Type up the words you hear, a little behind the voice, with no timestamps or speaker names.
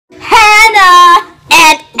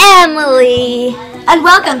Emily, and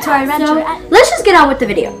welcome to our adventure. So, let's just get on with the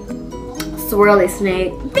video. Swirly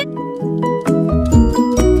snake.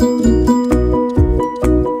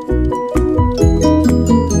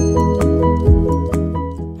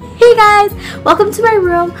 Hey guys, welcome to my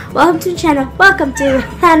room, welcome to the channel, welcome to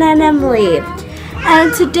Hannah and Emily.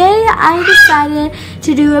 And today I decided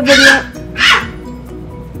to do a video.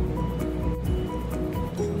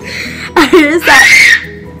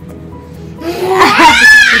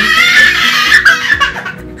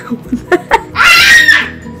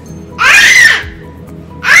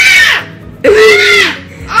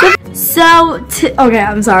 Okay,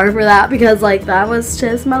 I'm sorry for that because like that was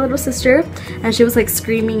just my little sister and she was like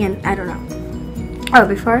screaming and I don't know. Oh,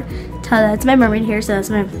 before I tell that, it's my mermaid hair, so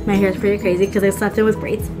that's my hair is pretty crazy because I slept in with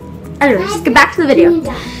braids. Anyway, just get back to the video.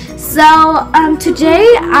 So today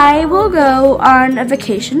I will go on a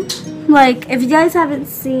vacation. Like if you guys haven't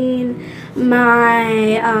seen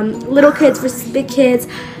my little kids versus big kids,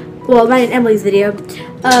 well, mine and Emily's video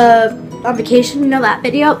on vacation, you know that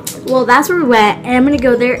video? Well, that's where we went, and I'm gonna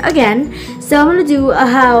go there again. So I'm gonna do a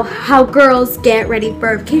how girls get ready for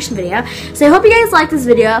a vacation video. So I hope you guys like this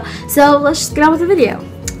video. So let's just get on with the video.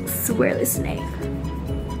 Swirly snake.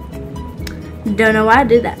 Don't know why I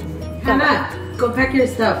did that. Hannah, go pack your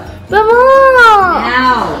stuff. But Mom!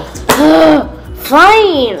 Now.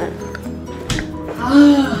 Fine.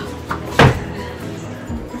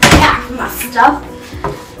 Pack my stuff.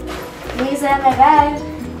 These are my bag.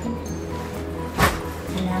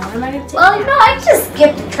 What am I gonna take? Well, you know, I just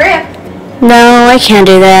skipped a trip. No, I can't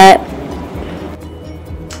do that.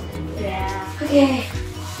 Yeah. Okay.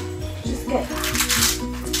 Just get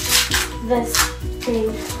this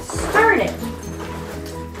thing started.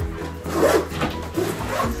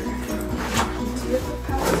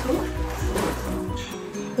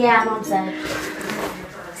 Yeah, Mom said.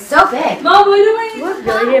 So big. Mom, what do I need? We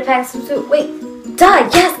really need to pack some soup. Wait. Duh,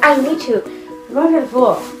 yes, I need to. We're going to the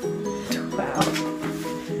pool. Wow.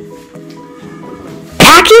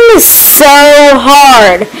 Packing is so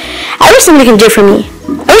hard. I wish somebody can do it for me.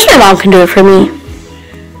 I wish my mom can do it for me.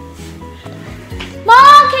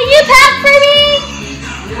 Mom, can you pack for me?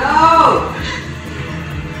 No.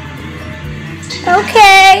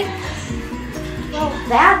 Okay. Well,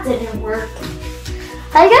 that didn't work.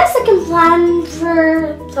 I guess I can plan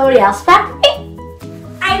for somebody else to pack for me.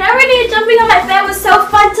 I never knew jumping on my bed was so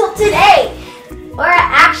fun till today. Or I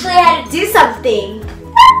actually had to do something.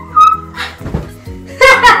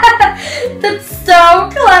 That's so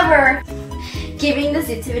clever. Giving this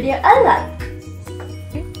YouTube video a like.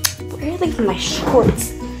 Where are like my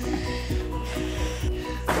shorts?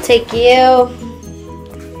 Take you.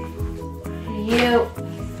 You.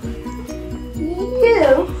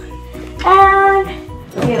 And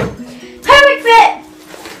you. Perfect fit.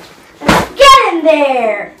 Let's get in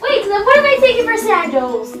there. Wait, so what am I taking for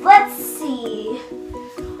sandals? Let's see.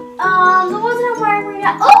 The ones that I'm wearing right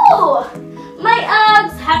now. Oh! My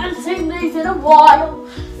Uggs, haven't taken these in a while.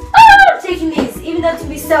 Oh, I'm taking these, even though it's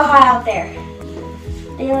going to be so hot out there.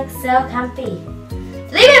 They look so comfy.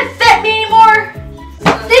 Do they even fit me anymore?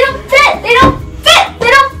 They don't fit! They don't fit!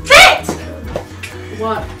 They don't fit!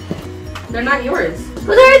 What? They're not yours.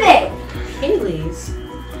 Whose are they? Haley's.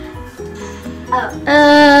 Oh.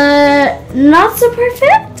 Not so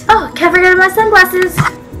perfect? Oh, can't forget my sunglasses.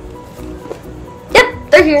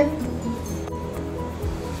 Yep, they're here.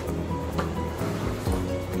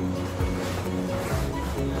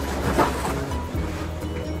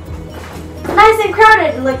 Nice and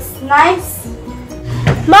crowded. It looks nice.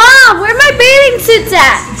 Mom, where are my bathing suits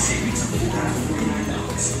at?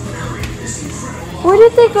 Where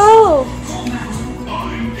did they go?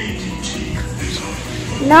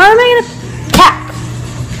 Now what am I gonna pack?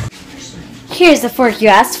 Here's the fork you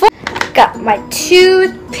asked for. Got my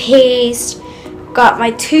toothpaste. Got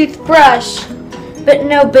my toothbrush. But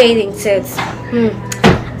no bathing suits.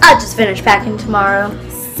 I'll just finish packing tomorrow.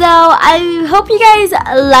 So I hope you guys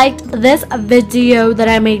liked this video that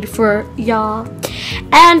I made for y'all,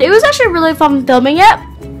 and it was actually really fun filming it.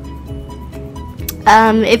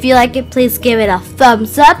 If you like it, please give it a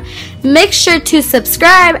thumbs up. Make sure to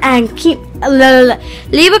subscribe and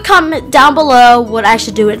leave a comment down below what I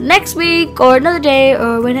should do it next week or another day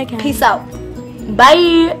or when I can. Peace out.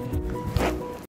 Bye.